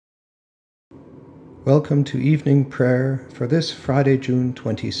Welcome to evening prayer for this Friday, June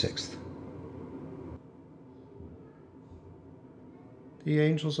 26th. The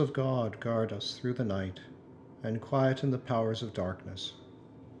angels of God guard us through the night and quieten the powers of darkness.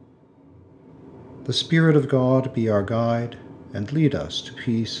 The Spirit of God be our guide and lead us to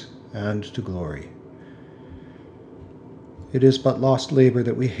peace and to glory. It is but lost labor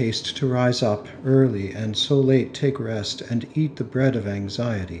that we haste to rise up early and so late take rest and eat the bread of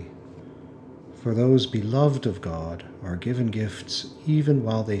anxiety. For those beloved of God are given gifts even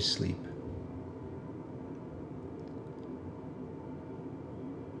while they sleep.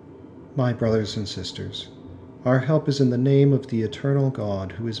 My brothers and sisters, our help is in the name of the eternal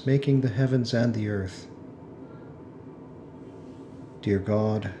God who is making the heavens and the earth. Dear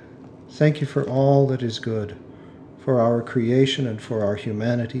God, thank you for all that is good, for our creation and for our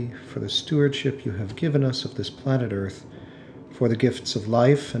humanity, for the stewardship you have given us of this planet Earth, for the gifts of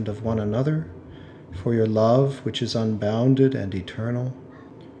life and of one another, for your love which is unbounded and eternal.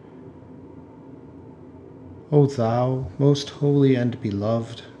 O thou, most holy and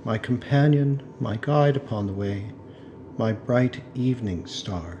beloved, my companion, my guide upon the way, my bright evening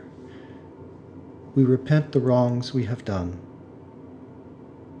star, we repent the wrongs we have done.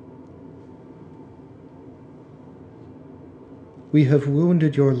 We have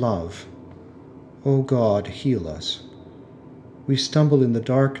wounded your love. O God, heal us. We stumble in the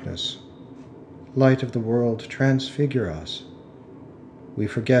darkness. Light of the world, transfigure us. We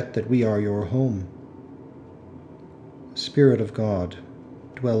forget that we are your home. Spirit of God,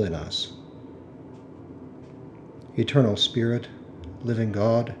 dwell in us. Eternal Spirit, living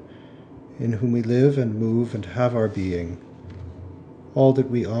God, in whom we live and move and have our being, all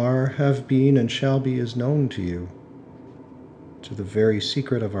that we are, have been, and shall be is known to you, to the very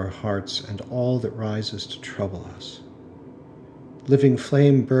secret of our hearts and all that rises to trouble us. Living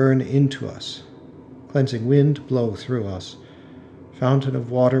flame, burn into us. Cleansing wind, blow through us. Fountain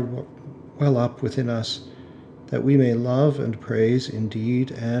of water, well up within us, that we may love and praise in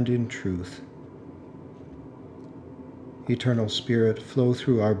deed and in truth. Eternal Spirit, flow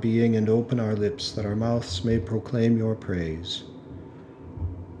through our being and open our lips, that our mouths may proclaim your praise.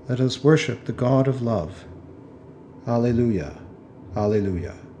 Let us worship the God of love. Alleluia,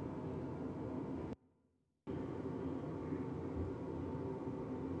 alleluia.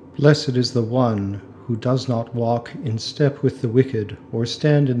 Blessed is the one who does not walk in step with the wicked, or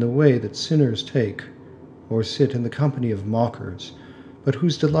stand in the way that sinners take, or sit in the company of mockers, but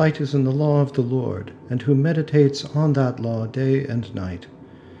whose delight is in the law of the Lord, and who meditates on that law day and night.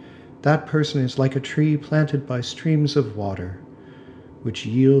 That person is like a tree planted by streams of water, which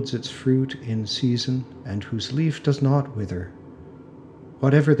yields its fruit in season, and whose leaf does not wither.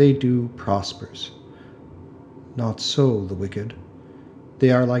 Whatever they do prospers. Not so the wicked. They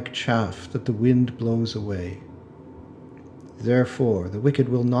are like chaff that the wind blows away. Therefore the wicked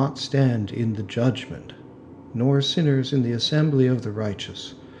will not stand in the judgment, nor sinners in the assembly of the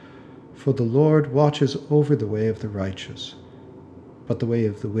righteous. For the Lord watches over the way of the righteous, but the way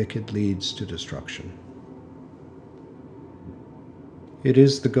of the wicked leads to destruction. It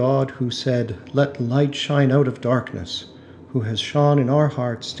is the God who said, "Let light shine out of darkness," who has shone in our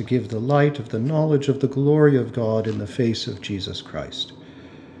hearts to give the light of the knowledge of the glory of God in the face of Jesus Christ.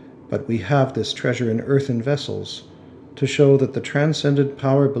 But we have this treasure in earthen vessels, to show that the transcendent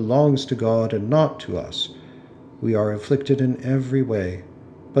power belongs to God and not to us. We are afflicted in every way,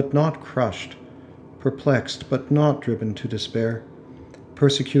 but not crushed, perplexed, but not driven to despair,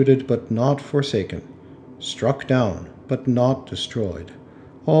 persecuted, but not forsaken, struck down, but not destroyed,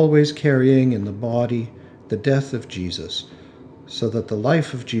 always carrying in the body the death of Jesus, so that the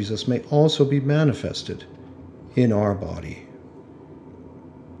life of Jesus may also be manifested in our body.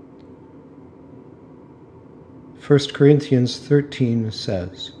 1 Corinthians 13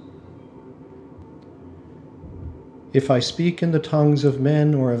 says, "If I speak in the tongues of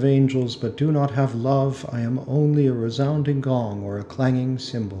men or of angels, but do not have love, I am only a resounding gong or a clanging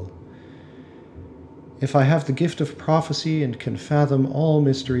cymbal. If I have the gift of prophecy and can fathom all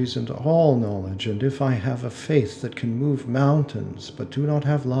mysteries and all knowledge, and if I have a faith that can move mountains, but do not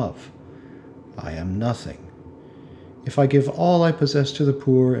have love, I am nothing. If I give all I possess to the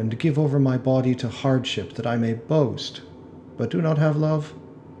poor and give over my body to hardship that I may boast, but do not have love,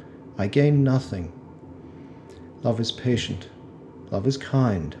 I gain nothing. Love is patient. Love is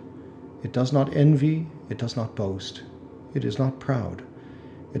kind. It does not envy. It does not boast. It is not proud.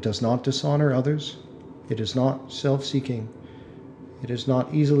 It does not dishonor others. It is not self-seeking. It is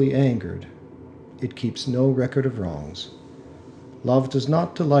not easily angered. It keeps no record of wrongs. Love does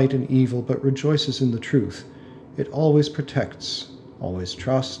not delight in evil, but rejoices in the truth. It always protects, always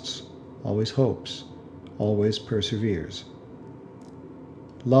trusts, always hopes, always perseveres.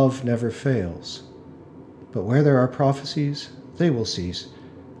 Love never fails, but where there are prophecies, they will cease.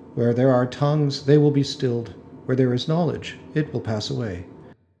 Where there are tongues, they will be stilled. Where there is knowledge, it will pass away.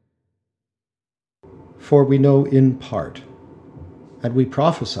 For we know in part, and we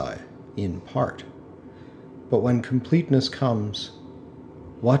prophesy in part. But when completeness comes,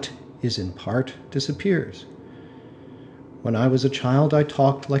 what is in part disappears. When I was a child, I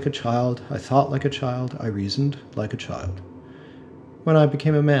talked like a child, I thought like a child, I reasoned like a child. When I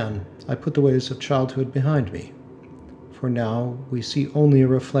became a man, I put the ways of childhood behind me. For now we see only a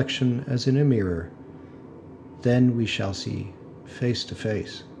reflection as in a mirror. Then we shall see face to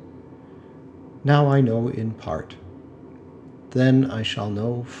face. Now I know in part. Then I shall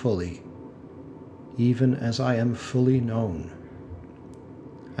know fully, even as I am fully known.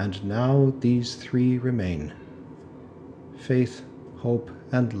 And now these three remain: faith, hope,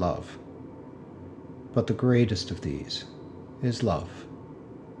 and love. But the greatest of these is love.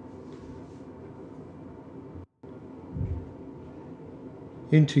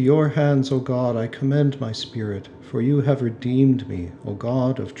 Into your hands, O God, I commend my spirit, for you have redeemed me, O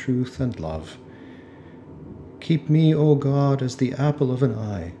God of truth and love. Keep me, O God, as the apple of an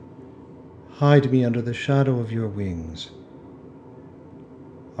eye. Hide me under the shadow of your wings.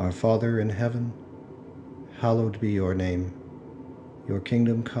 Our Father in heaven, hallowed be your name. Your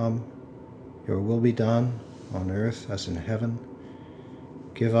kingdom come, your will be done, on earth as in heaven.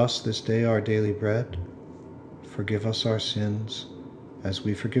 Give us this day our daily bread. Forgive us our sins, as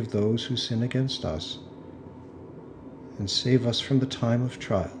we forgive those who sin against us. And save us from the time of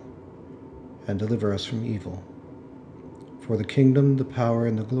trial, and deliver us from evil. For the kingdom, the power,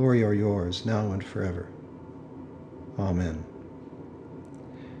 and the glory are yours, now and forever. Amen.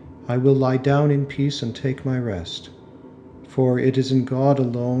 I will lie down in peace and take my rest, for it is in God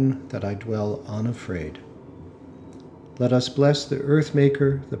alone that I dwell unafraid. Let us bless the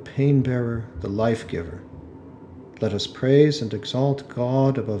earth-maker, the pain-bearer, the life-giver. Let us praise and exalt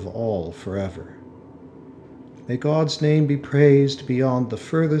God above all forever. May God's name be praised beyond the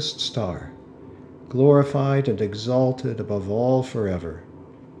furthest star, glorified and exalted above all forever.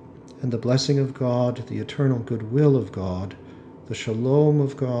 And the blessing of God, the eternal goodwill of God, the shalom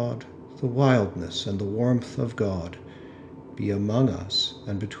of God, the wildness and the warmth of God be among us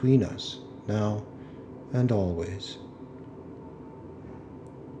and between us, now and always.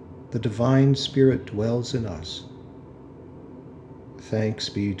 The divine Spirit dwells in us. Thanks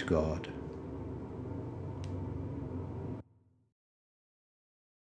be to God.